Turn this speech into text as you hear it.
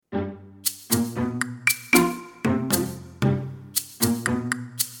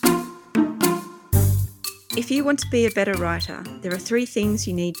If you want to be a better writer, there are 3 things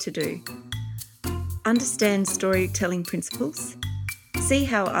you need to do. Understand storytelling principles, see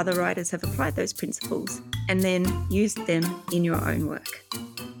how other writers have applied those principles, and then use them in your own work.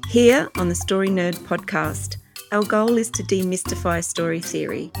 Here on the Story Nerd podcast, our goal is to demystify story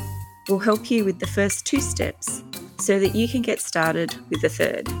theory. We'll help you with the first 2 steps so that you can get started with the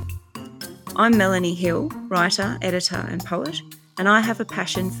third. I'm Melanie Hill, writer, editor and poet, and I have a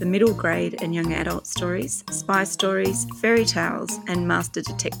passion for middle grade and young adult stories, spy stories, fairy tales and master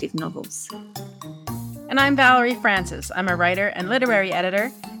detective novels. And I'm Valerie Francis. I'm a writer and literary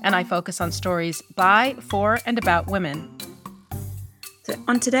editor, and I focus on stories by, for, and about women. So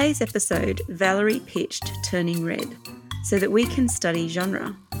on today's episode, Valerie pitched Turning Red so that we can study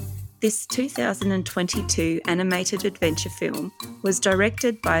genre. This 2022 animated adventure film was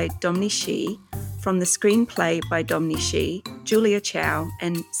directed by Domhney Shea from the screenplay by Domhney Shea, Julia Chow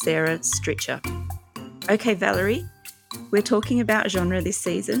and Sarah Stritcher. Okay, Valerie, we're talking about genre this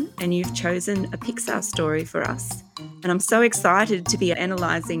season and you've chosen a Pixar story for us. And I'm so excited to be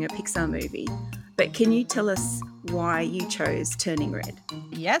analysing a Pixar movie. But can you tell us why you chose Turning Red?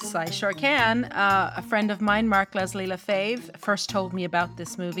 Yes, I sure can. A friend of mine, Mark Leslie Lefebvre, first told me about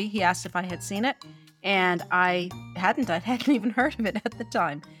this movie. He asked if I had seen it, and I hadn't even heard of it at the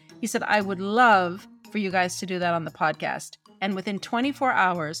time. He said, I would love for you guys to do that on the podcast. And within 24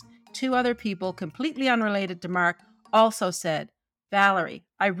 hours, 2 other people completely unrelated to Mark also said, Valerie,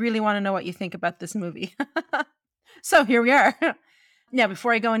 I really want to know what you think about this movie. So here we are. Now,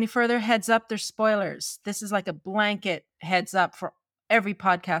 before I go any further, heads up, there's spoilers. This is like a blanket heads up for every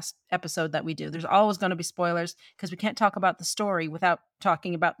podcast episode that we do. There's always going to be spoilers because we can't talk about the story without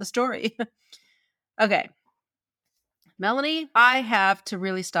talking about the story. Okay. Melanie, I have to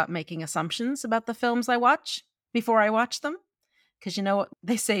really stop making assumptions about the films I watch before I watch them. Because you know what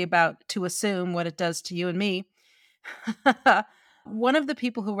they say about to assume what it does to you and me. One of the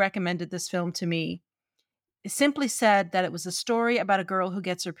people who recommended this film to me simply said that it was a story about a girl who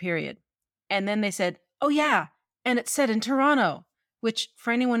gets her period. And then they said, oh yeah, and it's set in Toronto, which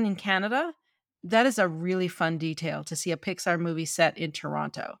for anyone in Canada, that is a really fun detail to see a Pixar movie set in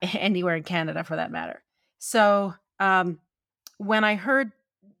Toronto, anywhere in Canada for that matter. So when I heard,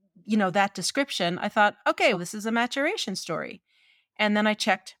 that description, I thought, okay, well, this is a maturation story. And then I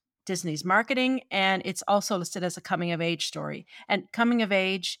checked Disney's marketing, and it's also listed as a coming of age story. And coming of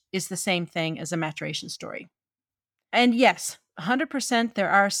age is the same thing as a maturation story. And yes, 100% there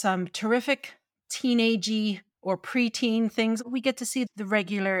are some terrific teenagey or preteen things. We get to see the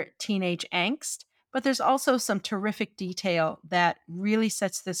regular teenage angst, but there's also some terrific detail that really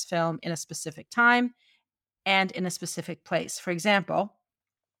sets this film in a specific time and in a specific place. For example,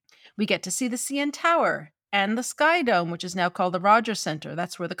 we get to see the CN Tower and the Sky Dome, which is now called the Rogers Center.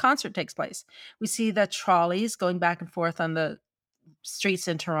 That's where the concert takes place. We see the trolleys going back and forth on the streets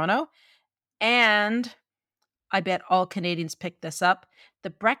in Toronto. And I bet all Canadians picked this up. The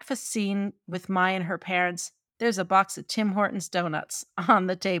breakfast scene with Mai and her parents, there's a box of Tim Hortons donuts on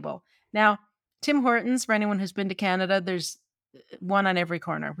the table. Now, Tim Hortons, for anyone who's been to Canada, there's one on every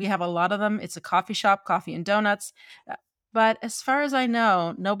corner. We have a lot of them. It's a coffee shop, coffee and donuts. But as far as I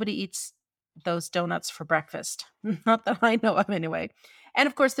know, nobody eats those donuts for breakfast. Not that I know of anyway. And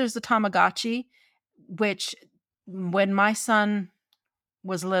of course, there's the Tamagotchi, which when my son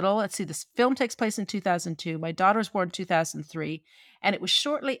was little, let's see, this film takes place in 2002. My daughter was born in 2003. And it was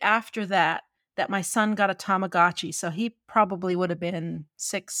shortly after that my son got a Tamagotchi. So he probably would have been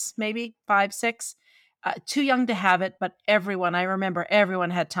 6, maybe 5, 6. Too young to have it, but I remember everyone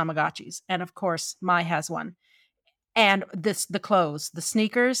had Tamagotchis. And of course, Mai has one. And the clothes, the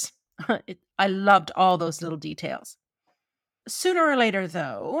sneakers, I loved all those little details. Sooner or later,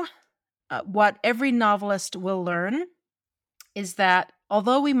 though, what every novelist will learn is that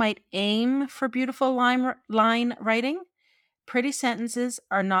although we might aim for beautiful line writing, pretty sentences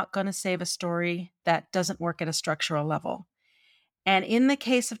are not going to save a story that doesn't work at a structural level. And in the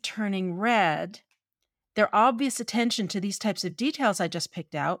case of Turning Red, their obvious attention to these types of details I just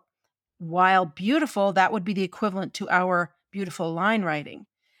picked out, while beautiful, that would be the equivalent to our beautiful line writing.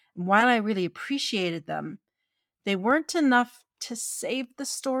 And while I really appreciated them, they weren't enough to save the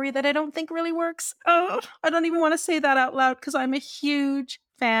story that I don't think really works. Oh, I don't even want to say that out loud because I'm a huge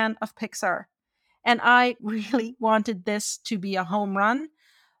fan of Pixar. And I really wanted this to be a home run,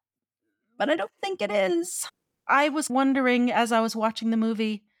 but I don't think it is. I was wondering as I was watching the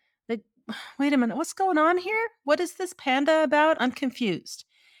movie, that, wait a minute, what's going on here? What is this panda about? I'm confused.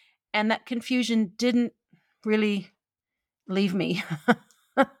 And that confusion didn't really leave me.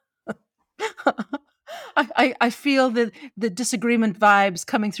 I feel the disagreement vibes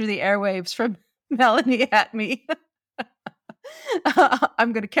coming through the airwaves from Melanie at me.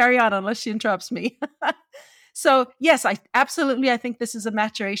 I'm going to carry on unless she interrupts me. So, yes, I think this is a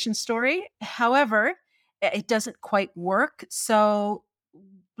maturation story. However, it doesn't quite work. So,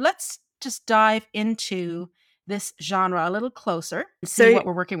 let's just dive into this genre a little closer and see So- what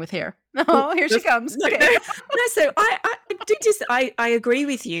we're working with here. Oh, here she comes. No, Okay. no, so I agree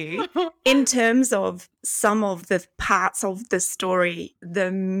with you in terms of some of the parts of the story,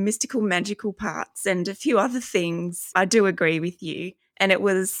 the mystical, magical parts, and a few other things. I do agree with you. And it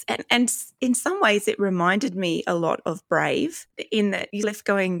was, and in some ways, it reminded me a lot of Brave, in that you left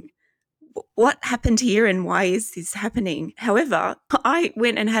going, what happened here and why is this happening? However, I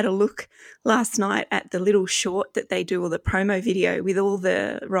went and had a look last night at the little short that they do, or the promo video with all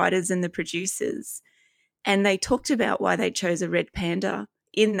the writers and the producers. And they talked about why they chose a red panda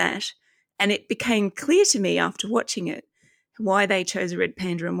in that. And it became clear to me after watching it why they chose a red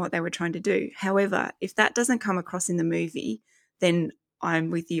panda and what they were trying to do. However, if that doesn't come across in the movie, then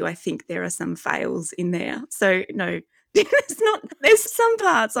I'm with you. I think there are some fails in there. So no, there's some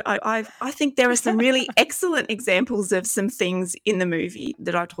parts I think there are some really excellent examples of some things in the movie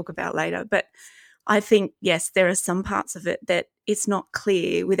that I'll talk about later. But I think, yes, there are some parts of it that it's not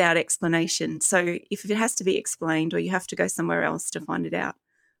clear without explanation. So if it has to be explained or you have to go somewhere else to find it out,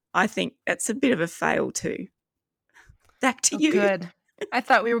 I think that's a bit of a fail too. Back to you. Good. I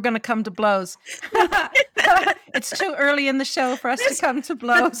thought we were going to come to blows. It's too early in the show for us to come to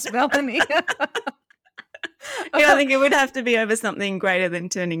blows, Melanie. I think it would have to be over something greater than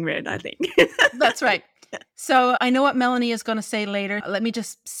turning red, I think. That's right. So I know what Melanie is going to say later. Let me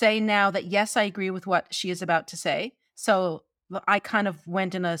just say now that, yes, I agree with what she is about to say. So I kind of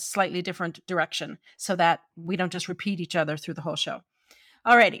went in a slightly different direction so that we don't just repeat each other through the whole show.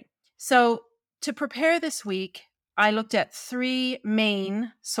 Alrighty. So to prepare this week, I looked at 3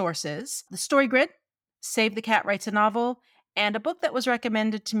 main sources: the Story Grid, Save the Cat Writes a Novel, and a book that was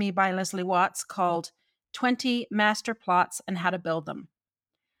recommended to me by Leslie Watts called 20 Master Plots and How to Build Them.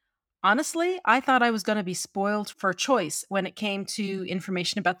 Honestly, I thought I was going to be spoiled for choice when it came to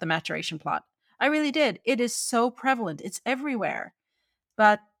information about the maturation plot. I really did. It is so prevalent. It's everywhere.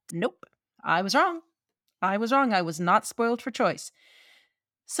 But nope, I was wrong. I was wrong. I was not spoiled for choice.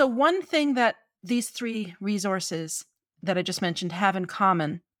 So one thing that these 3 resources that I just mentioned have in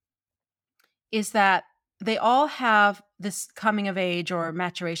common is that they all have this coming of age or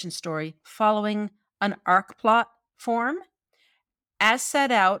maturation story following an arc plot form as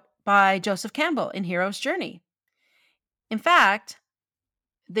set out by Joseph Campbell in Hero's Journey. In fact,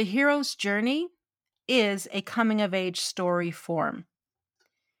 the hero's journey is a coming of age story form.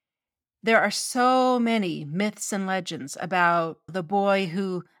 There are so many myths and legends about the boy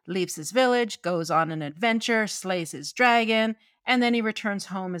who leaves his village, goes on an adventure, slays his dragon, and then he returns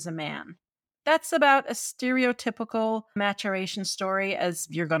home as a man. That's about as stereotypical maturation story as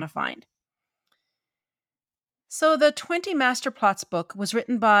you're going to find. So the 20 Master Plots book was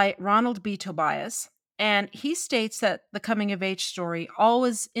written by Ronald B. Tobias, and he states that the coming of age story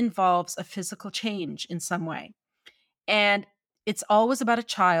always involves a physical change in some way. And it's always about a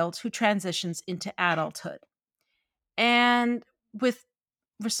child who transitions into adulthood. And with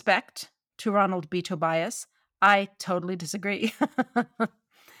respect to Ronald B. Tobias, I totally disagree.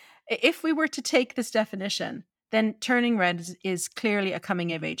 If we were to take this definition, then Turning Red is clearly a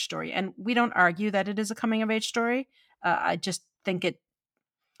coming of age story. And we don't argue that it is a coming of age story. I just think it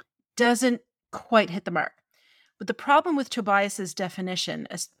doesn't quite hit the mark. But the problem with Tobias's definition,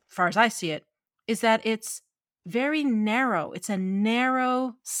 as far as I see it, is that it's very narrow. It's a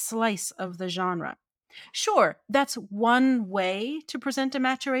narrow slice of the genre. Sure, that's one way to present a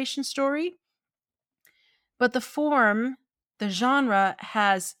maturation story, but the form, the genre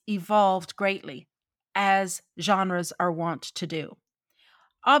has evolved greatly, as genres are wont to do.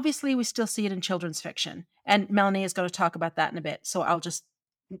 Obviously, we still see it in children's fiction, and Melanie is going to talk about that in a bit, so I'll just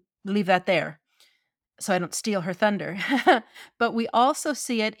leave that there so I don't steal her thunder. But we also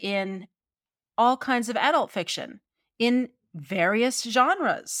see it in all kinds of adult fiction, in various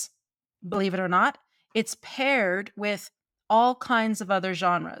genres. Believe it or not, it's paired with all kinds of other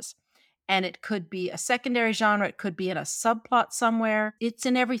genres. And it could be a secondary genre, it could be in a subplot somewhere. It's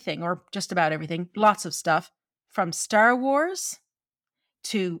in everything, or just about everything. Lots of stuff, from Star Wars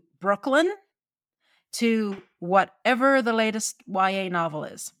to Brooklyn to whatever the latest YA novel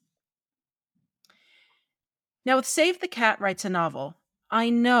is. Now, with Save the Cat Writes a Novel,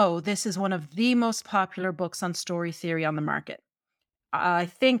 I know this is one of the most popular books on story theory on the market. I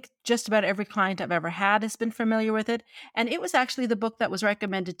think just about every client I've ever had has been familiar with it. And it was actually the book that was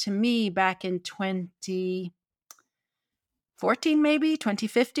recommended to me back in 2014, maybe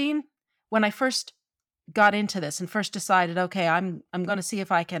 2015, when I first got into this and first decided, okay, I'm going to see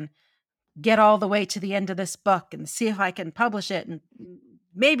if I can get all the way to the end of this book and see if I can publish it, and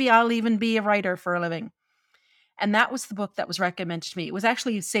maybe I'll even be a writer for a living. And that was the book that was recommended to me. It was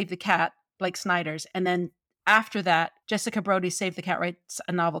actually Save the Cat, Blake Snyder's. And then after that, Jessica Brody's Save the Cat Writes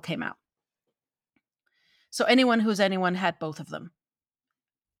a Novel came out. So Anyone Who's Anyone had both of them.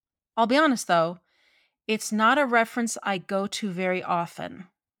 I'll be honest, though, it's not a reference I go to very often.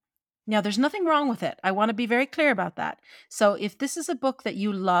 Now, there's nothing wrong with it. I want to be very clear about that. So if this is a book that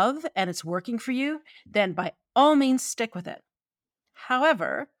you love and it's working for you, then by all means stick with it.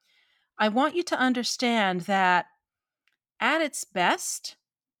 However, I want you to understand that at its best,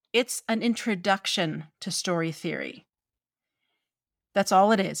 it's an introduction to story theory. That's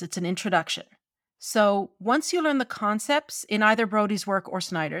all it is. It's an introduction. So once you learn the concepts in either Brody's work or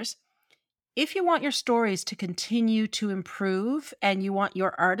Snyder's, if you want your stories to continue to improve and you want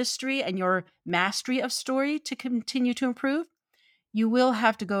your artistry and your mastery of story to continue to improve, you will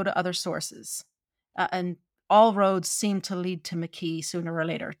have to go to other sources. And all roads seem to lead to McKee sooner or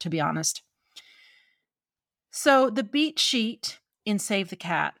later, to be honest. So the beat sheet in Save the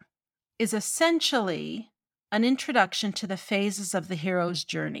Cat is essentially an introduction to the phases of the hero's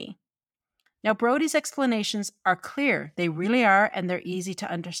journey. Now, Brody's explanations are clear. They really are, and they're easy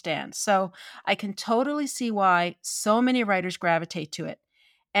to understand. So I can totally see why so many writers gravitate to it.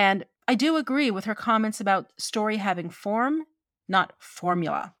 And I do agree with her comments about story having form, not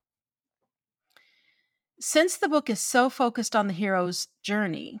formula. Since the book is so focused on the hero's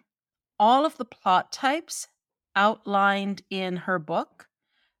journey, all of the plot types outlined in her book,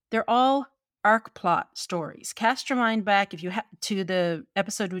 they're all arc plot stories. Cast your mind back to the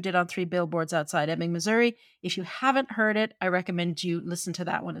episode we did on 3 Billboards Outside Ebbing, Missouri. If you haven't heard it, I recommend you listen to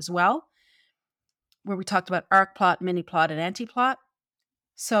that one as well, where we talked about arc plot, mini plot, and anti-plot.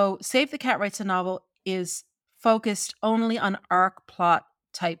 So Save the Cat Writes a Novel is focused only on arc plot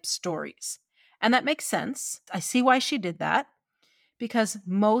type stories. And that makes sense. I see why she did that, because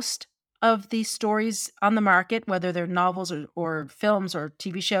most of these stories on the market, whether they're novels or films or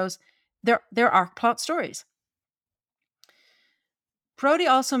TV shows, they're arc plot stories. Brody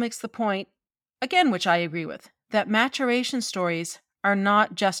also makes the point, again, which I agree with, that maturation stories are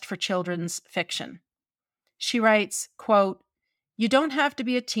not just for children's fiction. She writes, quote, "You don't have to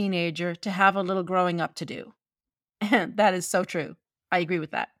be a teenager to have a little growing up to do." And that is so true. I agree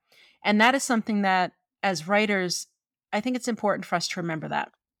with that. And that is something that, as writers, I think it's important for us to remember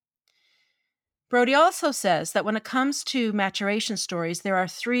that. Brody also says that when it comes to maturation stories, there are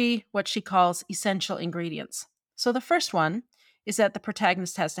 3 what she calls essential ingredients. So the first one is that the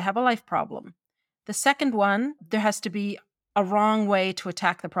protagonist has to have a life problem. The second one, there has to be a wrong way to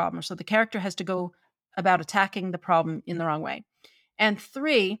attack the problem. So the character has to go about attacking the problem in the wrong way. And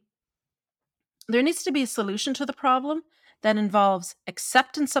 3, there needs to be a solution to the problem that involves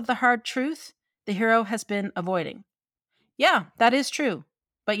acceptance of the hard truth the hero has been avoiding. Yeah, that is true.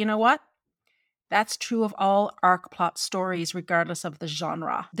 But you know what? That's true of all arc plot stories, regardless of the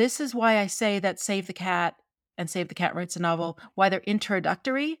genre. This is why I say that Save the Cat and Save the Cat Writes a Novel, why they're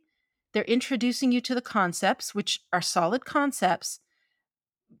introductory. They're introducing you to the concepts, which are solid concepts,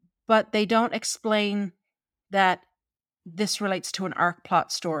 but they don't explain that this relates to an arc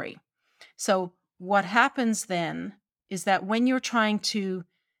plot story. So what happens then is that when you're trying to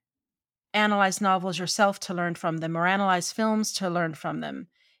analyze novels yourself to learn from them, or analyze films to learn from them,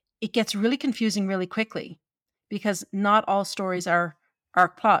 it gets really confusing really quickly, because not all stories are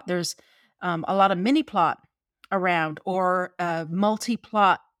arc plot. There's a lot of mini plot around, or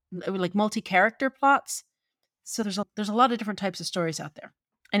multi-plot, like multi-character plots. So there's a lot of different types of stories out there.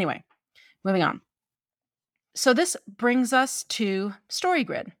 Anyway, moving on. So this brings us to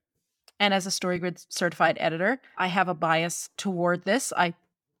StoryGrid. And as a StoryGrid certified editor, I have a bias toward this. I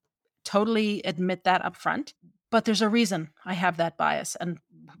totally admit that up front. But there's a reason I have that bias, and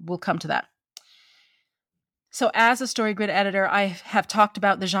we'll come to that. So as a StoryGrid editor, I have talked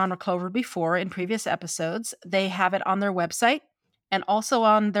about the Genre Clover before in previous episodes. They have it on their website, and also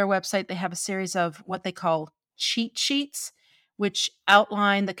on their website, they have a series of what they call cheat sheets, which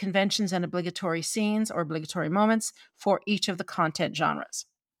outline the conventions and obligatory scenes or obligatory moments for each of the content genres.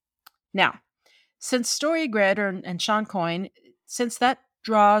 Now, since StoryGrid and Sean Coyne, since that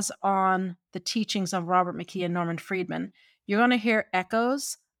draws on the teachings of Robert McKee and Norman Friedman, you're going to hear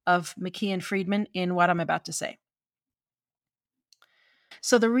echoes of McKee and Friedman in what I'm about to say.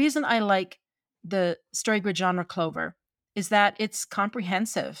 So the reason I like the StoryGrid Genre Clover is that it's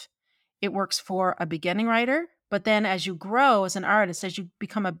comprehensive. It works for a beginning writer, but then as you grow as an artist, as you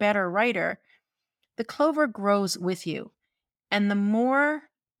become a better writer, the Clover grows with you. And the more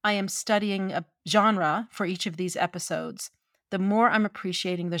I am studying a genre for each of these episodes, the more I'm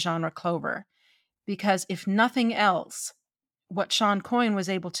appreciating the genre Clover. Because if nothing else, what Sean Coyne was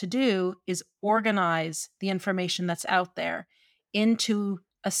able to do is organize the information that's out there into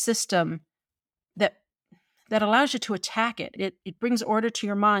a system that allows you to attack it. It brings order to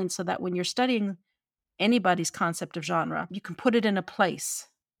your mind so that when you're studying anybody's concept of genre, you can put it in a place,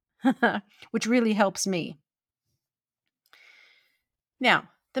 which really helps me. Now,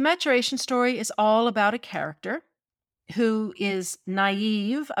 the maturation story is all about a character who is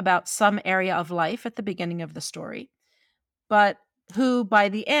naive about some area of life at the beginning of the story, but who by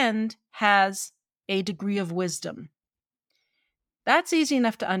the end has a degree of wisdom. That's easy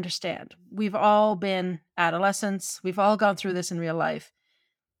enough to understand. We've all been adolescents. We've all gone through this in real life.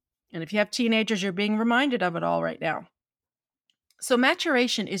 And if you have teenagers, you're being reminded of it all right now. So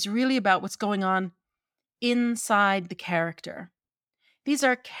maturation is really about what's going on inside the character. These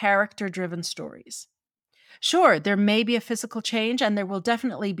are character-driven stories. Sure, there may be a physical change, and there will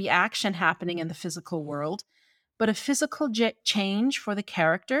definitely be action happening in the physical world, but a physical change for the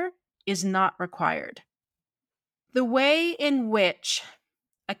character is not required. The way in which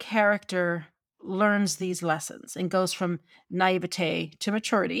a character learns these lessons and goes from naivete to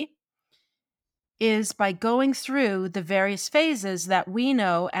maturity is by going through the various phases that we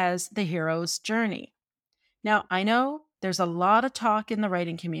know as the hero's journey. Now, I know there's a lot of talk in the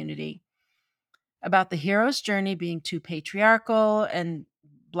writing community about the hero's journey being too patriarchal and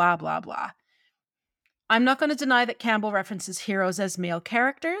blah, blah, blah. I'm not going to deny that Campbell references heroes as male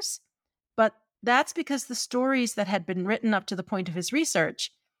characters, but that's because the stories that had been written up to the point of his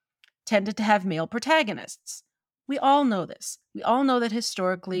research tended to have male protagonists. We all know this. We all know that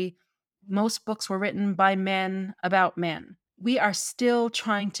historically, most books were written by men about men. We are still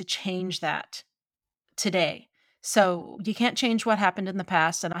trying to change that today. So you can't change what happened in the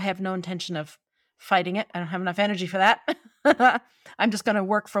past, and I have no intention of fighting it. I don't have enough energy for that. I'm just going to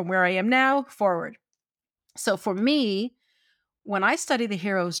work from where I am now forward. So for me, when I study the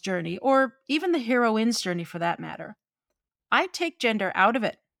hero's journey, or even the heroine's journey for that matter, I take gender out of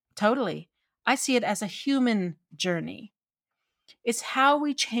it totally. I see it as a human journey. It's how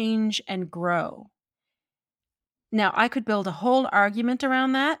we change and grow. Now, I could build a whole argument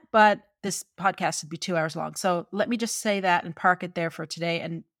around that, but this podcast would be 2 hours long. So let me just say that and park it there for today.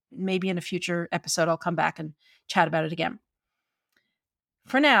 And maybe in a future episode, I'll come back and chat about it again.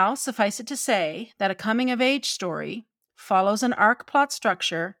 For now, suffice it to say that a coming-of-age story follows an arc plot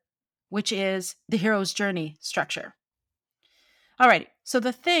structure, which is the hero's journey structure. Alrighty, so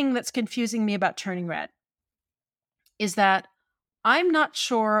the thing that's confusing me about Turning Red is that I'm not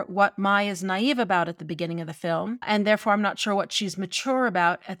sure what Mai is naive about at the beginning of the film, and therefore I'm not sure what she's mature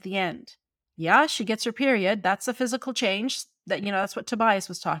about at the end. Yeah, she gets her period. That's a physical change. That's what Tobias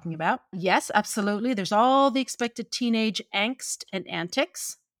was talking about. Yes, absolutely. There's all the expected teenage angst and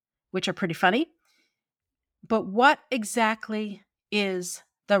antics, which are pretty funny. But what exactly is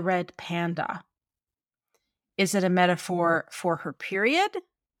the red panda? Is it a metaphor for her period,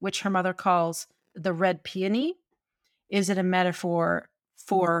 which her mother calls the red peony? Is it a metaphor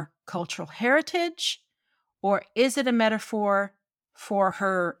for cultural heritage? Or is it a metaphor for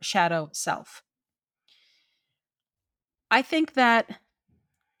her shadow self? I think that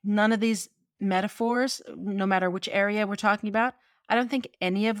none of these metaphors, no matter which area we're talking about, I don't think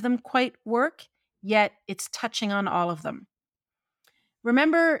any of them quite work, yet it's touching on all of them.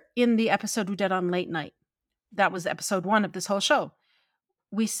 Remember in the episode we did on late night, that was episode 1 of this whole show,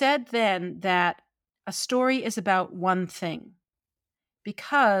 we said then that a story is about one thing,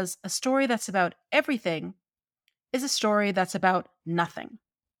 because a story that's about everything is a story that's about nothing.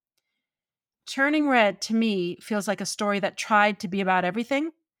 Turning Red, to me, feels like a story that tried to be about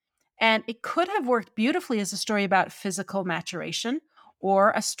everything, and it could have worked beautifully as a story about physical maturation,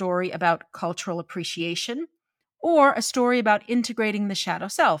 or a story about cultural appreciation, or a story about integrating the shadow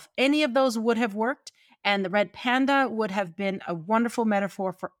self. Any of those would have worked, and the red panda would have been a wonderful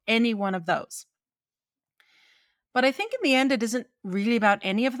metaphor for any one of those. But I think in the end, it isn't really about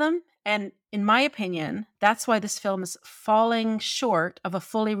any of them. And in my opinion, that's why this film is falling short of a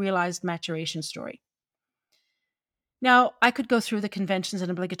fully realized maturation story. Now, I could go through the conventions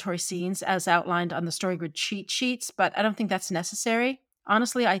and obligatory scenes as outlined on the StoryGrid cheat sheets, but I don't think that's necessary.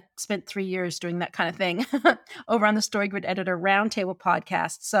 Honestly, I spent 3 years doing that kind of thing over on the StoryGrid Editor Roundtable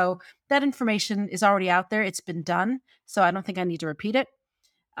podcast. So that information is already out there. It's been done. So I don't think I need to repeat it.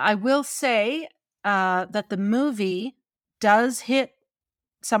 I will say that the movie does hit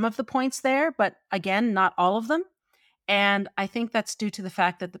some of the points there, but again, not all of them. And I think that's due to the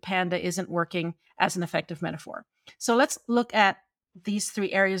fact that the panda isn't working as an effective metaphor. So let's look at these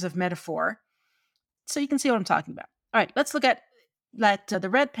three areas of metaphor so you can see what I'm talking about. All right, let's look at the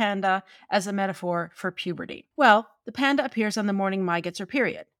red panda as a metaphor for puberty. Well, the panda appears on the morning Mai gets her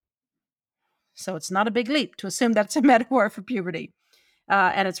period. So it's not a big leap to assume that's a metaphor for puberty.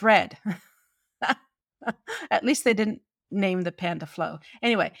 And it's red. At least they didn't name the panda Flo.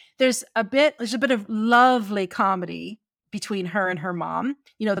 Anyway, there's a bit of lovely comedy between her and her mom.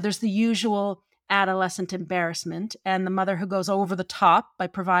 There's the usual adolescent embarrassment and the mother who goes over the top by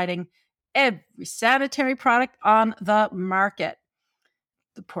providing every sanitary product on the market.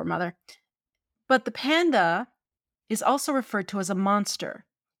 The poor mother. But the panda is also referred to as a monster.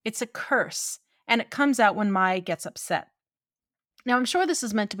 It's a curse, and it comes out when Mai gets upset. Now, I'm sure this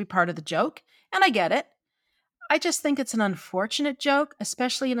is meant to be part of the joke, and I get it. I just think it's an unfortunate joke,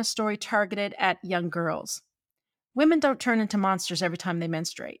 especially in a story targeted at young girls. Women don't turn into monsters every time they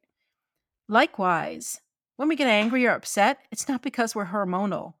menstruate. Likewise, when we get angry or upset, it's not because we're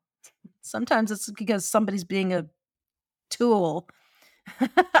hormonal. Sometimes it's because somebody's being a tool.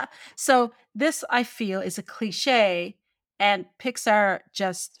 So this, I feel, is a cliche, and Pixar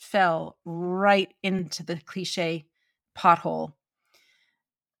just fell right into the cliche pothole.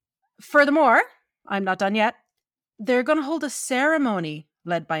 Furthermore, I'm not done yet. They're going to hold a ceremony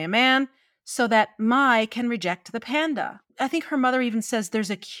led by a man so that Mai can reject the panda. I think her mother even says there's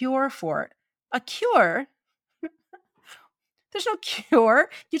a cure for it. A cure? There's no cure.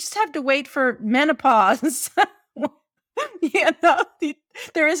 You just have to wait for menopause.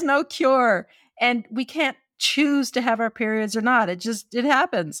 There is no cure. And we can't choose to have our periods or not. It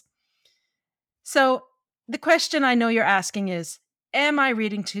happens. So the question I know you're asking is, am I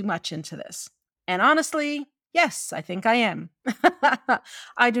reading too much into this? And honestly, yes, I think I am.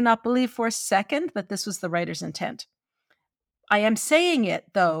 I do not believe for a second that this was the writer's intent. I am saying it,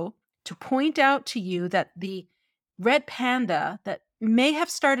 though, to point out to you that the red panda that may have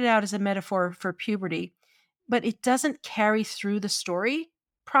started out as a metaphor for puberty, but it doesn't carry through the story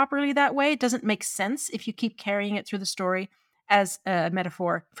properly that way. It doesn't make sense if you keep carrying it through the story as a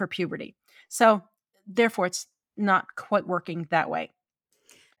metaphor for puberty. So therefore, it's not quite working that way.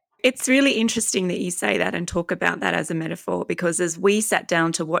 It's really interesting that you say that and talk about that as a metaphor, because as we sat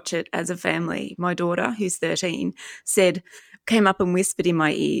down to watch it as a family, my daughter, who's 13, came up and whispered in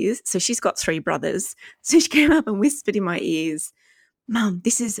my ears. So she's got 3 brothers. So she came up and whispered in my ears, "Mum,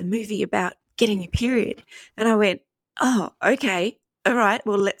 this is a movie about getting a period." And I went, "Oh, okay. All right.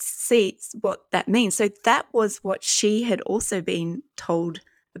 Well, let's see what that means." So that was what she had also been told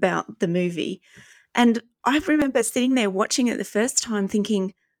about the movie. And I remember sitting there watching it the first time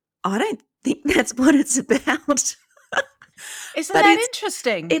thinking, I don't think that's what it's about. Isn't that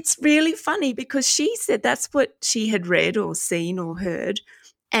interesting? It's really funny because she said that's what she had read or seen or heard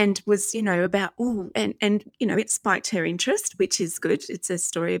and was, about, and it spiked her interest, which is good. It's a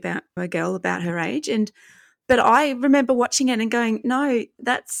story about a girl about her age. But I remember watching it and going, no,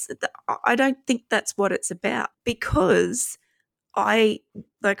 I don't think that's what it's about, because I'm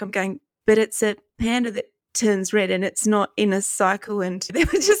going, but it's a panda that turns red and it's not in a cycle, and there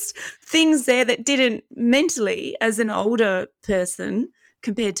were just things there that didn't mentally, as an older person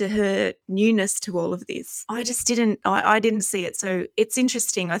compared to her newness to all of this, I just didn't see it. So it's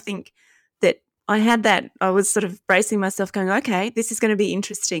interesting. I think that I was sort of bracing myself going, okay, this is going to be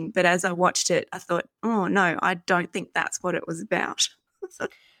interesting, but as I watched it I thought, oh no, I don't think that's what it was about.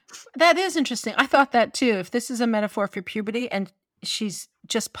 That is interesting. I thought that too. If this is a metaphor for puberty and she's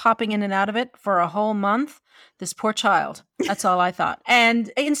just popping in and out of it for a whole month, this poor child. That's all I thought.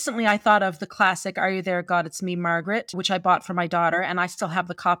 And instantly I thought of the classic Are You There, God? It's Me, Margaret, which I bought for my daughter. And I still have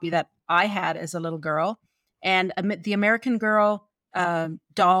the copy that I had as a little girl. And the American Girl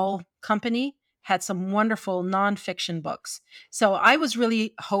doll company had some wonderful nonfiction books. So I was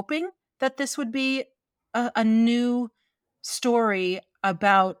really hoping that this would be a new story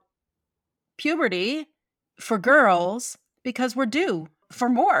about puberty for girls, because we're due for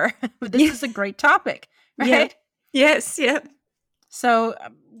more. This is a great topic, right? Yeah. Yes, yeah. So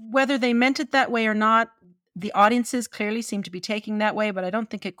whether they meant it that way or not, the audiences clearly seem to be taking that way, but I don't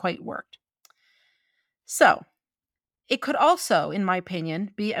think it quite worked. So it could also, in my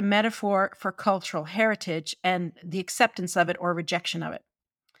opinion, be a metaphor for cultural heritage and the acceptance of it or rejection of it.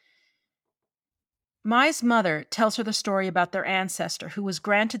 Mai's mother tells her the story about their ancestor who was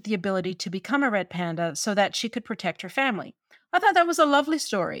granted the ability to become a red panda so that she could protect her family. I thought that was a lovely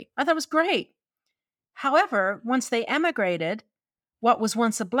story. I thought it was great. However, once they emigrated, what was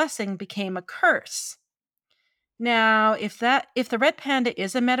once a blessing became a curse. Now, if the red panda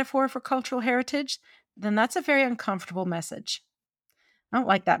is a metaphor for cultural heritage, then that's a very uncomfortable message. I don't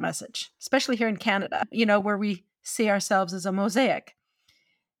like that message, especially here in Canada, where we see ourselves as a mosaic.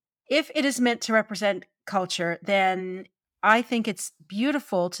 If it is meant to represent culture, then I think it's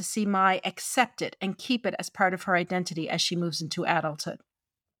beautiful to see Mai accept it and keep it as part of her identity as she moves into adulthood.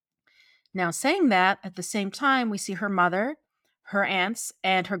 Now, saying that, at the same time, we see her mother, her aunts,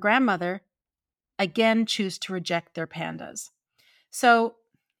 and her grandmother again choose to reject their pandas. So,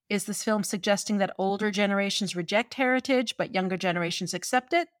 is this film suggesting that older generations reject heritage, but younger generations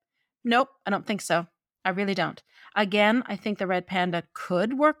accept it? Nope, I don't think so. I really don't. Again, I think the red panda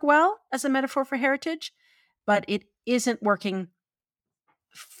could work well as a metaphor for heritage, but it isn't working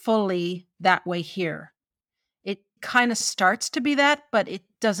fully that way here. It kind of starts to be that, but it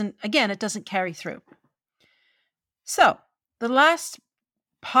doesn't carry through. So, the last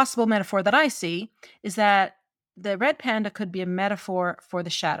possible metaphor that I see is that the red panda could be a metaphor for the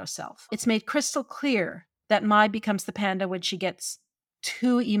shadow self. It's made crystal clear that Mai becomes the panda when she gets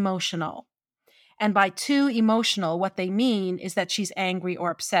too emotional. And by too emotional, what they mean is that she's angry or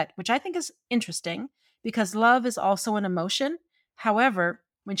upset, which I think is interesting because love is also an emotion. However,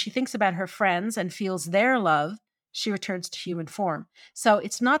 when she thinks about her friends and feels their love, she returns to human form. So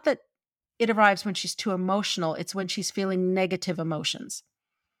it's not that it arrives when she's too emotional, it's when she's feeling negative emotions.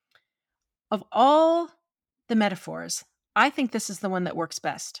 Of all the metaphors, I think this is the one that works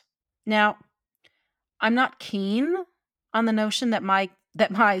best. Now, I'm not keen on the notion that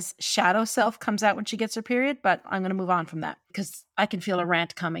Mai's shadow self comes out when she gets her period, but I'm going to move on from that because I can feel a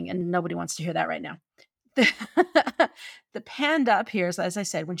rant coming and nobody wants to hear that right now. The panda appears, as I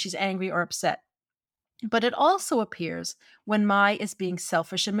said, when she's angry or upset. But it also appears when Mai is being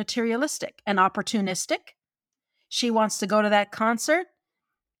selfish and materialistic and opportunistic. She wants to go to that concert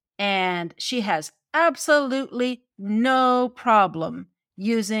and she has absolutely no problem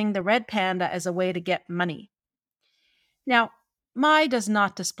using the red panda as a way to get money. Now, Mai does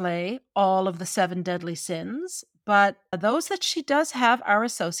not display all of the 7 deadly sins, but those that she does have are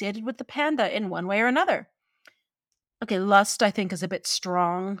associated with the panda in one way or another. Okay, lust, I think, is a bit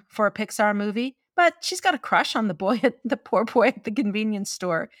strong for a Pixar movie, but she's got a crush on the poor boy at the convenience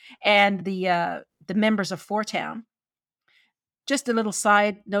store and the members of Four Town. Just a little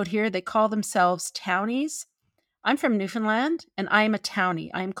side note here, they call themselves townies. I'm from Newfoundland, and I am a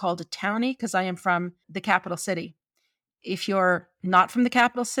townie. I am called a townie because I am from the capital city. If you're not from the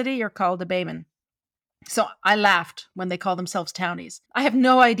capital city, you're called a Bayman. So I laughed when they call themselves townies. I have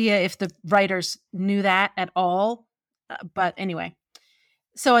no idea if the writers knew that at all. But anyway.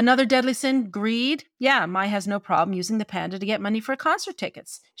 So another deadly sin, greed. Yeah, Mai has no problem using the panda to get money for concert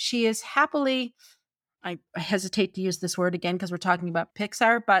tickets. She is happily, I hesitate to use this word again because we're talking about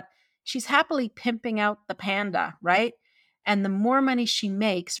Pixar, but she's happily pimping out the panda, right? And the more money she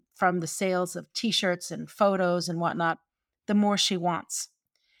makes from the sales of t-shirts and photos and whatnot, the more she wants.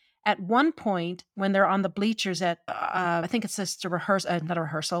 At one point, when they're on the bleachers at, I think it's just a rehearsal, not a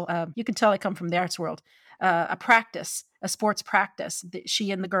rehearsal. You can tell I come from the arts world. A practice, a sports practice.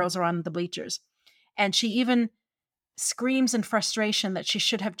 She and the girls are on the bleachers. And she even screams in frustration that she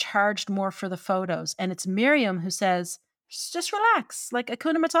should have charged more for the photos. And it's Miriam who says, just relax, like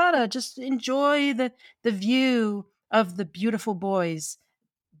Hakuna Matata, just enjoy the view of the beautiful boys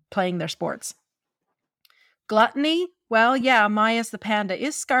playing their sports. Gluttony, well, yeah, Maya's the panda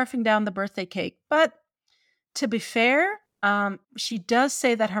is scarfing down the birthday cake. But to be fair, she does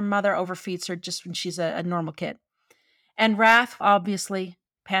say that her mother overfeeds her just when she's a normal kid. And wrath, obviously,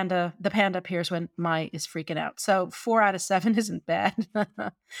 the panda appears when Mai is freaking out. So 4 out of 7 isn't bad.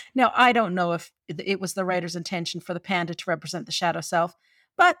 Now, I don't know if it was the writer's intention for the panda to represent the shadow self,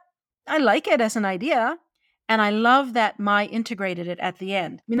 but I like it as an idea. And I love that Mai integrated it at the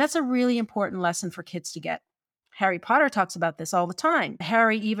end. I mean, that's a really important lesson for kids to get. Harry Potter talks about this all the time.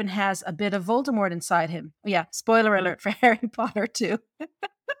 Harry even has a bit of Voldemort inside him. Yeah, spoiler alert for Harry Potter too.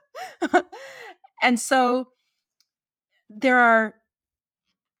 And so there are,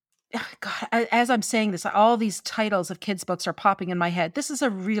 God, as I'm saying this, all these titles of kids' books are popping in my head. This is a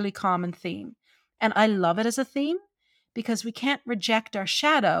really common theme. And I love it as a theme because we can't reject our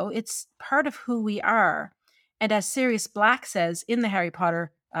shadow. It's part of who we are. And as Sirius Black says in the Harry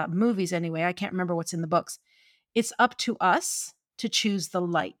Potter movies anyway, I can't remember what's in the books, it's up to us to choose the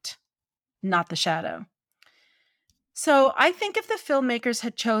light, not the shadow. So I think if the filmmakers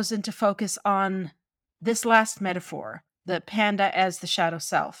had chosen to focus on this last metaphor, the panda as the shadow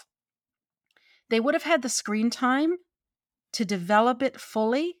self, they would have had the screen time to develop it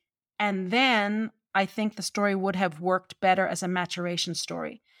fully, and then I think the story would have worked better as a maturation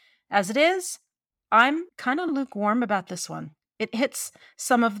story. As it is, I'm kind of lukewarm about this one. It hits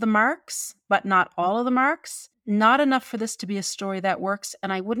some of the marks, but not all of the marks. Not enough for this to be a story that works,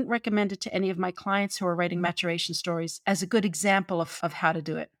 and I wouldn't recommend it to any of my clients who are writing maturation stories as a good example of how to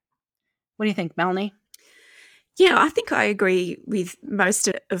do it. What do you think, Melanie? Yeah, I think I agree with most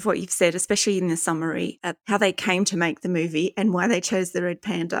of what you've said, especially in the summary of how they came to make the movie and why they chose the red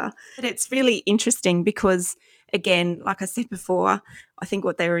panda. But it's really interesting because, again, like I said before, I think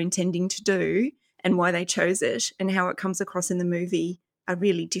what they were intending to do and why they chose it and how it comes across in the movie are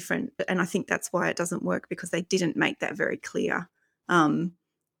really different. And I think that's why it doesn't work, because they didn't make that very clear. And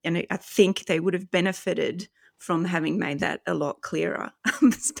I think they would have benefited from having made that a lot clearer.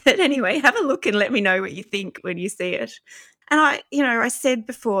 But anyway, have a look and let me know what you think when you see it. And I said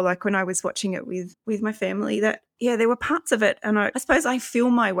before, like when I was watching it with my family, that, yeah, there were parts of it. And I suppose I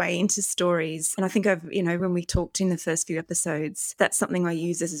feel my way into stories. And I think when we talked in the first few episodes, that's something I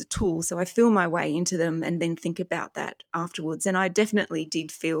use as a tool. So I feel my way into them and then think about that afterwards. And I definitely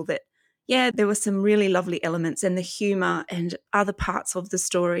did feel that, yeah, there were some really lovely elements, and the humour and other parts of the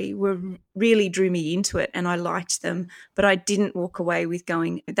story really drew me into it, and I liked them. But I didn't walk away with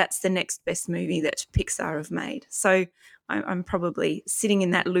going, that's the next best movie that Pixar have made. So I'm probably sitting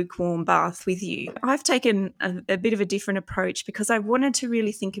in that lukewarm bath with you. I've taken a bit of a different approach because I wanted to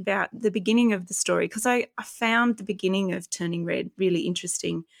really think about the beginning of the story, because I found the beginning of Turning Red really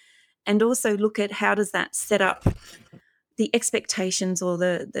interesting, and also look at how does that set up the expectations or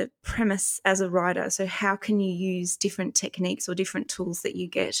the premise as a writer. So how can you use different techniques or different tools that you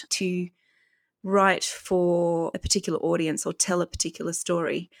get to write for a particular audience or tell a particular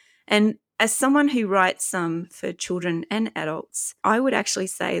story? And as someone who writes for children and adults, I would actually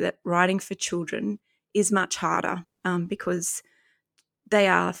say that writing for children is much harder because they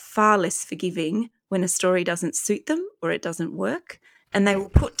are far less forgiving when a story doesn't suit them or it doesn't work. And they will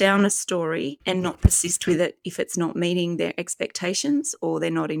put down a story and not persist with it if it's not meeting their expectations or they're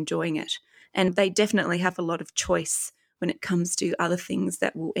not enjoying it. And they definitely have a lot of choice when it comes to other things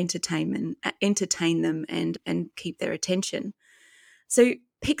that will entertain them and keep their attention. So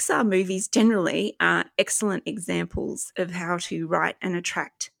Pixar movies generally are excellent examples of how to write and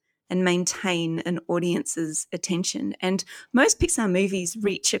attract and maintain an audience's attention. And most Pixar movies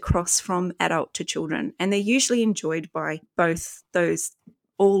reach across from adult to children, and they're usually enjoyed by both those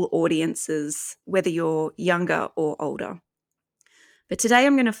all audiences, whether you're younger or older. But today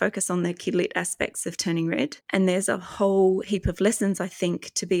I'm going to focus on the kid-lit aspects of Turning Red, and there's a whole heap of lessons, I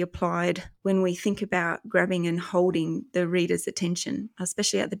think, to be applied when we think about grabbing and holding the reader's attention,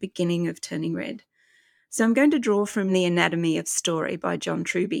 especially at the beginning of Turning Red. So I'm going to draw from The Anatomy of Story by John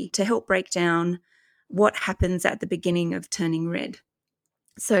Truby to help break down what happens at the beginning of Turning Red.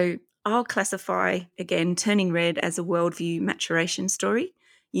 So I'll classify, again, Turning Red as a worldview maturation story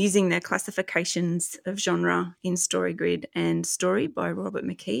using the classifications of genre in StoryGrid and Story by Robert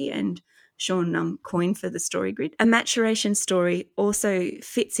McKee and Sean Coyne for the StoryGrid. A maturation story also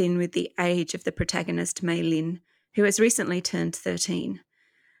fits in with the age of the protagonist, Mei Lin, who has recently turned 13.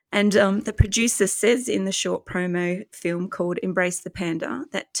 And the producer says in the short promo film called Embrace the Panda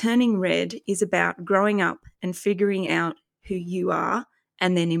that Turning Red is about growing up and figuring out who you are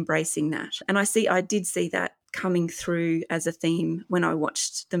and then embracing that. And I did see that coming through as a theme when I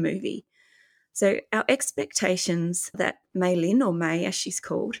watched the movie. So our expectations that Mei Lin, or Mei as she's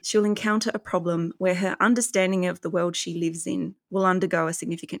called, she'll encounter a problem where her understanding of the world she lives in will undergo a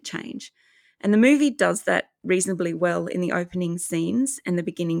significant change. And the movie does that reasonably well in the opening scenes and the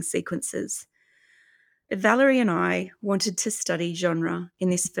beginning sequences. Valerie and I wanted to study genre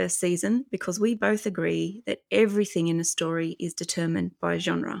in this first season because we both agree that everything in a story is determined by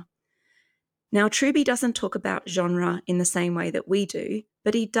genre. Now, Truby doesn't talk about genre in the same way that we do,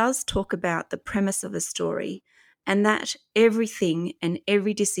 but he does talk about the premise of a story and that everything and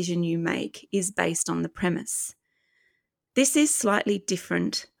every decision you make is based on the premise. This is slightly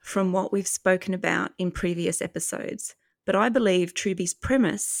different from what we've spoken about in previous episodes, but I believe Truby's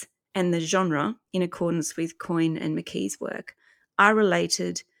premise and the genre, in accordance with Coyne and McKee's work, are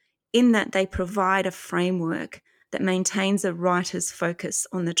related in that they provide a framework that maintains a writer's focus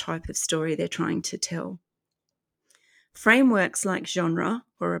on the type of story they're trying to tell. Frameworks like genre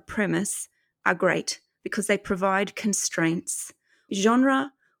or a premise are great because they provide constraints.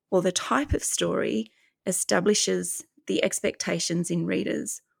 Genre, or the type of story, establishes the expectations in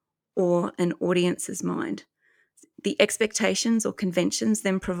readers or an audience's mind. The expectations or conventions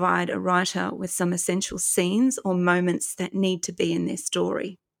then provide a writer with some essential scenes or moments that need to be in their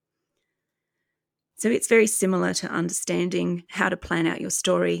story. So it's very similar to understanding how to plan out your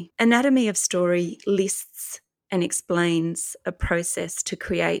story. Anatomy of Story lists and explains a process to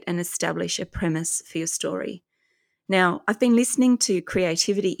create and establish a premise for your story. Now, I've been listening to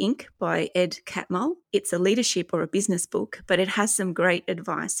Creativity Inc. by Ed Catmull. It's a leadership or a business book, but it has some great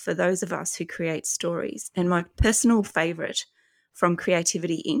advice for those of us who create stories. And my personal favourite from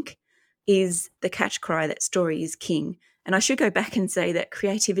Creativity Inc. is the catch cry that story is king. And I should go back and say that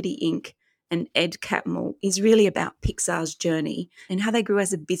Creativity Inc. and Ed Catmull is really about Pixar's journey and how they grew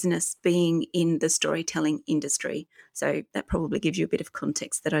as a business being in the storytelling industry. So that probably gives you a bit of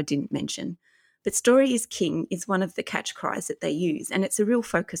context that I didn't mention. But story is king is one of the catch cries that they use, and it's a real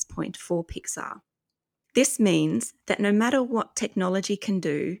focus point for Pixar. This means that no matter what technology can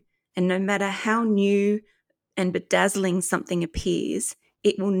do, and no matter how new and bedazzling something appears,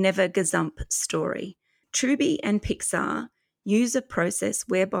 it will never gazump story. Truby and Pixar use a process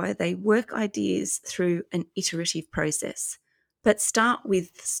whereby they work ideas through an iterative process, but start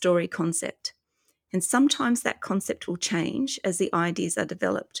with story concept. And sometimes that concept will change as the ideas are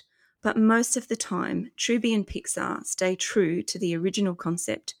developed. But most of the time, Truby and Pixar stay true to the original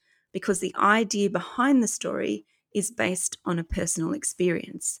concept because the idea behind the story is based on a personal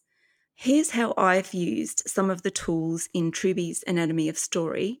experience. Here's how I've used some of the tools in Truby's Anatomy of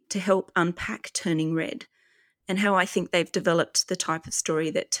Story to help unpack Turning Red, and how I think they've developed the type of story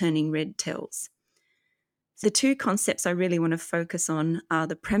that Turning Red tells. The two concepts I really want to focus on are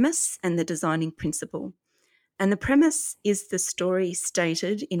the premise and the designing principle. And the premise is the story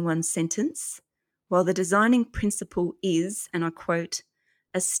stated in one sentence, while the designing principle is, and I quote,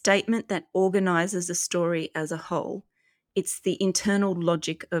 a statement that organises a story as a whole. It's the internal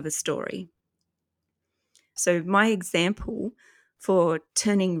logic of a story. So my example for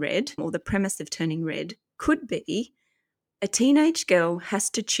Turning Red, or the premise of Turning Red, could be a teenage girl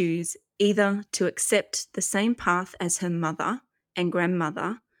has to choose either to accept the same path as her mother and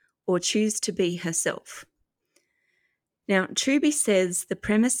grandmother or choose to be herself. Now, Truby says the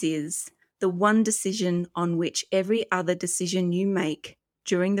premise is the one decision on which every other decision you make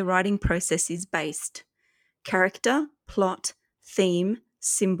during the writing process is based. Character, plot, theme,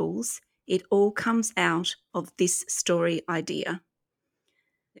 symbols, it all comes out of this story idea.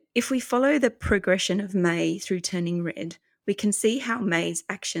 If we follow the progression of May through Turning Red, we can see how May's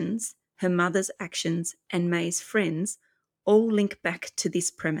actions, her mother's actions, and May's friends all link back to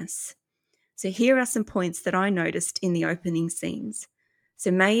this premise. So here are some points that I noticed in the opening scenes. So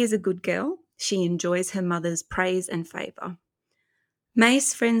May is a good girl. She enjoys her mother's praise and favour.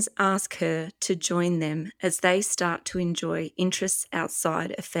 May's friends ask her to join them as they start to enjoy interests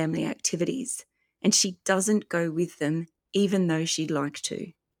outside of family activities, and she doesn't go with them even though she'd like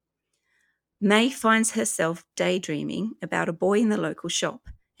to. May finds herself daydreaming about a boy in the local shop,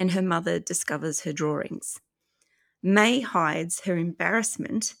 and her mother discovers her drawings. May hides her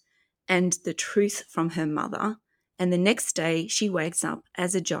embarrassment and the truth from her mother, and the next day she wakes up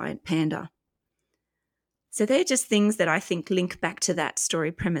as a giant panda. So they're just things that I think link back to that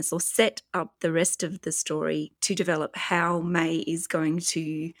story premise or set up the rest of the story to develop how May is going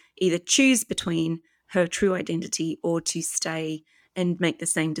to either choose between her true identity or to stay and make the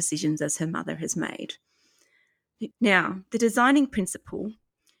same decisions as her mother has made. Now, the designing principle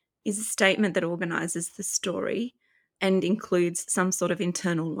is a statement that organises the story and includes some sort of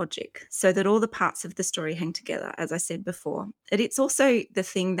internal logic so that all the parts of the story hang together, as I said before. And it's also the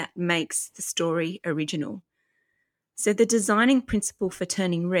thing that makes the story original. So the designing principle for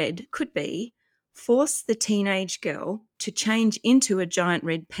Turning Red could be force the teenage girl to change into a giant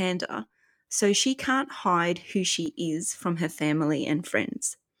red panda so she can't hide who she is from her family and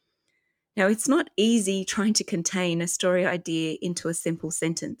friends. Now, it's not easy trying to contain a story idea into a simple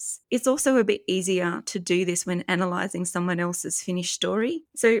sentence. It's also a bit easier to do this when analysing someone else's finished story.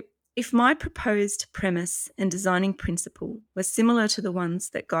 So if my proposed premise and designing principle were similar to the ones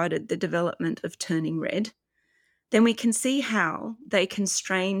that guided the development of Turning Red, then we can see how they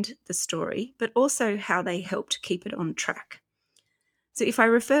constrained the story, but also how they helped keep it on track. So if I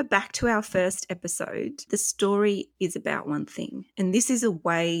refer back to our first episode, the story is about one thing, and this is a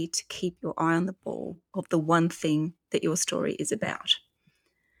way to keep your eye on the ball of the one thing that your story is about.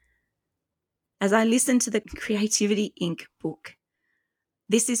 As I listen to the Creativity Inc. book,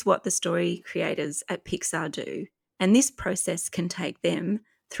 this is what the story creators at Pixar do, and this process can take them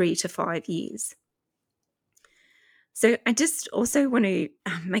 3 to 5 years. So I just also want to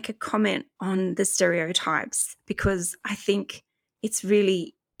make a comment on the stereotypes because I think it's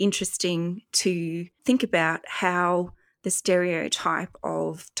really interesting to think about how the stereotype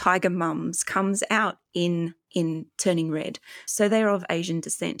of tiger mums comes out in Turning Red. So they're of Asian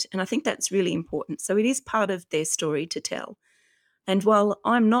descent, and I think that's really important. So it is part of their story to tell. And while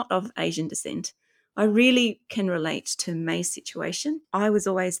I'm not of Asian descent, I really can relate to May's situation. I was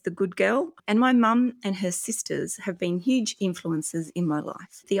always the good girl, and my mum and her sisters have been huge influences in my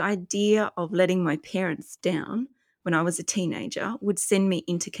life. The idea of letting my parents down when I was a teenager would send me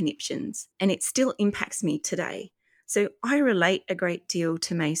into conniptions, and it still impacts me today. So I relate a great deal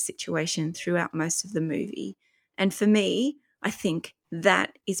to May's situation throughout most of the movie. And for me, I think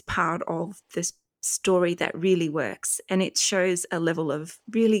that is part of this story that really works, and it shows a level of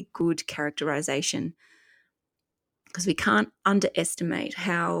really good characterization, because we can't underestimate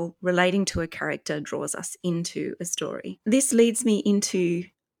how relating to a character draws us into a story. This leads me into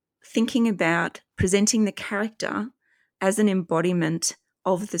thinking about presenting the character as an embodiment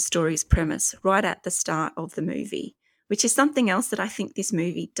of the story's premise right at the start of the movie, which is something else that I think this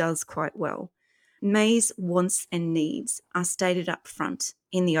movie does quite well. May's wants and needs are stated up front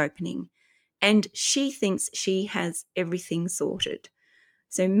in the opening, and she thinks she has everything sorted.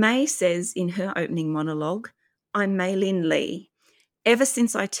 So May says in her opening monologue, "I'm Maylin Lee. Ever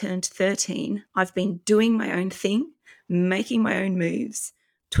since I turned 13, I've been doing my own thing, making my own moves,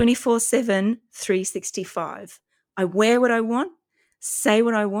 24/7, 365. I wear what I want, say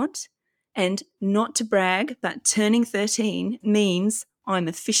what I want, and not to brag, but turning 13 means I'm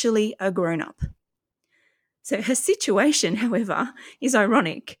officially a grown-up." So her situation, however, is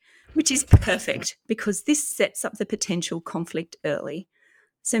ironic, which is perfect because this sets up the potential conflict early.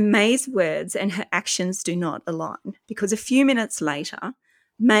 So May's words and her actions do not align, because a few minutes later,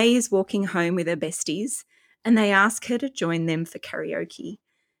 May is walking home with her besties and they ask her to join them for karaoke.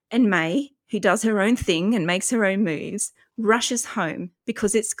 And May, who does her own thing and makes her own moves, rushes home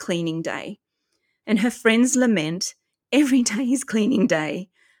because it's cleaning day. And her friends lament, every day is cleaning day.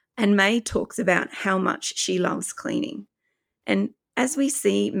 And May talks about how much she loves cleaning. And as we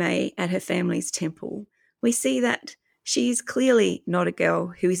see May at her family's temple, we see that she is clearly not a girl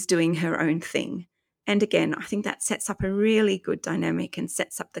who is doing her own thing. And again, I think that sets up a really good dynamic and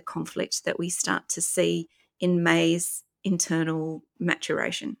sets up the conflict that we start to see in May's internal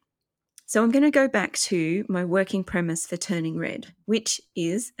maturation. So I'm going to go back to my working premise for Turning Red, which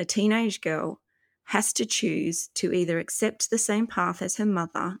is a teenage girl has to choose to either accept the same path as her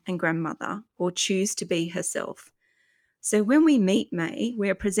mother and grandmother or choose to be herself. So when we meet May, we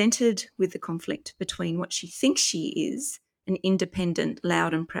are presented with the conflict between what she thinks she is, an independent,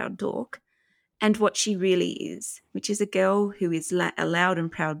 loud and proud dork, and what she really is, which is a girl who is a loud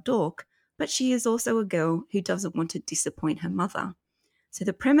and proud dork, but she is also a girl who doesn't want to disappoint her mother. So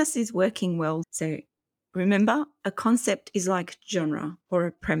the premise is working well. So remember, a concept is like genre or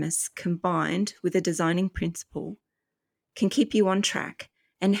a premise combined with a designing principle can keep you on track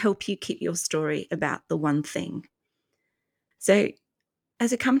and help you keep your story about the one thing. So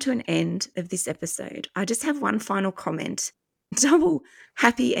as I come to an end of this episode, I just have one final comment. Double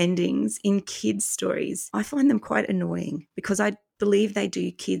happy endings in kids' stories, I find them quite annoying because I believe they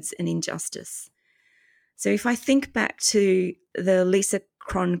do kids an injustice. So if I think back to the Lisa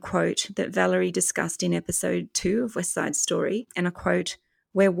Cron quote that Valerie discussed in episode 2 of West Side Story, and I quote,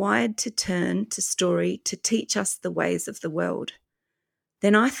 "We're wired to turn to story to teach us the ways of the world."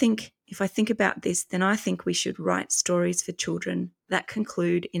 Then I think, if I think about this, then I think we should write stories for children that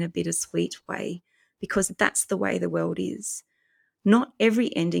conclude in a bittersweet way, because that's the way the world is. Not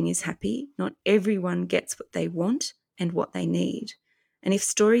every ending is happy. Not everyone gets what they want and what they need. And if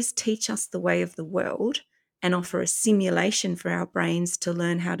stories teach us the way of the world and offer a simulation for our brains to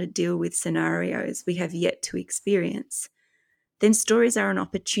learn how to deal with scenarios we have yet to experience, then stories are an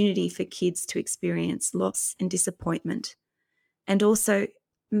opportunity for kids to experience loss and disappointment, and also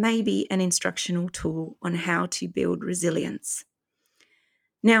maybe an instructional tool on how to build resilience.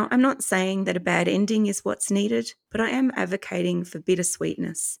 Now, I'm not saying that a bad ending is what's needed, but I am advocating for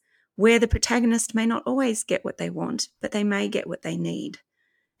bittersweetness, where the protagonist may not always get what they want, but they may get what they need.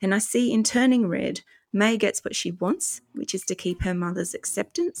 And I see in Turning Red, May gets what she wants, which is to keep her mother's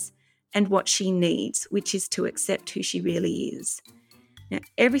acceptance, and what she needs, which is to accept who she really is. Now,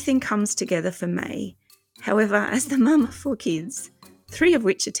 everything comes together for May. However, as the mum of 4 kids, 3 of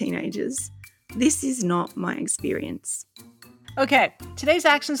which are teenagers, this is not my experience. Okay, today's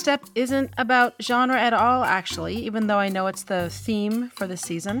action step isn't about genre at all, actually, even though I know it's the theme for this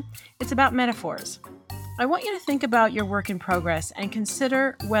season. It's about metaphors. I want you to think about your work in progress and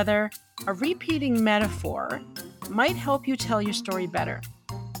consider whether a repeating metaphor might help you tell your story better.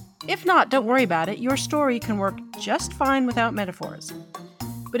 If not, don't worry about it. Your story can work just fine without metaphors.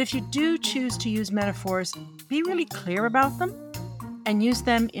 But if you do choose to use metaphors, be really clear about them and use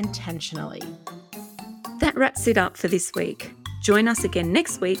them intentionally. That wraps it up for this week. Join us again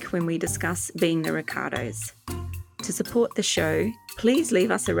next week when we discuss Being the Ricardos. To support the show, Please leave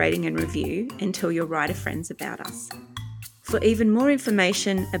us a rating and review and tell your writer friends about us. For even more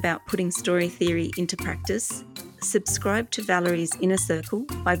information about putting story theory into practice, subscribe to Valerie's Inner Circle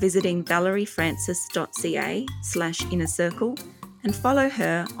by visiting valeriefrancis.ca/innercircle and follow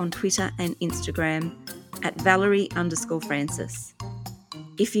her on Twitter and Instagram at Valerie_Francis.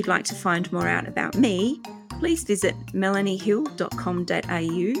 If you'd like to find more out about me, please visit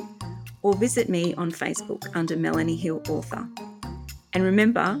melaniehill.com.au or visit me on Facebook under Melanie Hill Author. And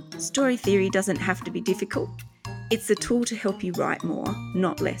remember, story theory doesn't have to be difficult. It's a tool to help you write more,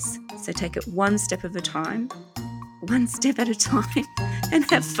 not less. So take it one step at a time, and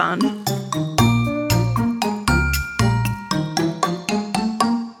have fun.